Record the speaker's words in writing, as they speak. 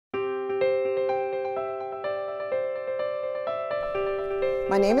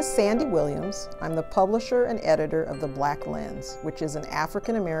My name is Sandy Williams. I'm the publisher and editor of The Black Lens, which is an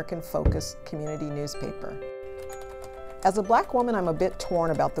African-American focused community newspaper. As a black woman, I'm a bit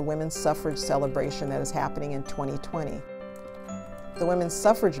torn about the women's suffrage celebration that is happening in 2020. The women's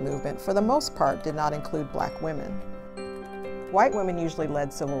suffrage movement, for the most part, did not include black women. White women usually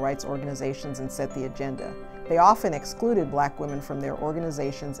led civil rights organizations and set the agenda. They often excluded black women from their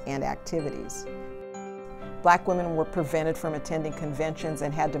organizations and activities. Black women were prevented from attending conventions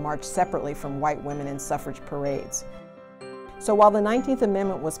and had to march separately from white women in suffrage parades. So while the 19th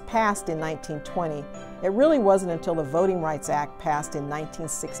Amendment was passed in 1920, it really wasn't until the Voting Rights Act passed in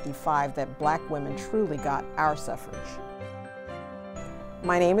 1965 that black women truly got our suffrage.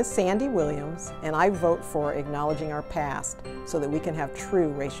 My name is Sandy Williams, and I vote for acknowledging our past so that we can have true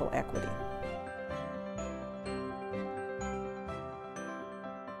racial equity.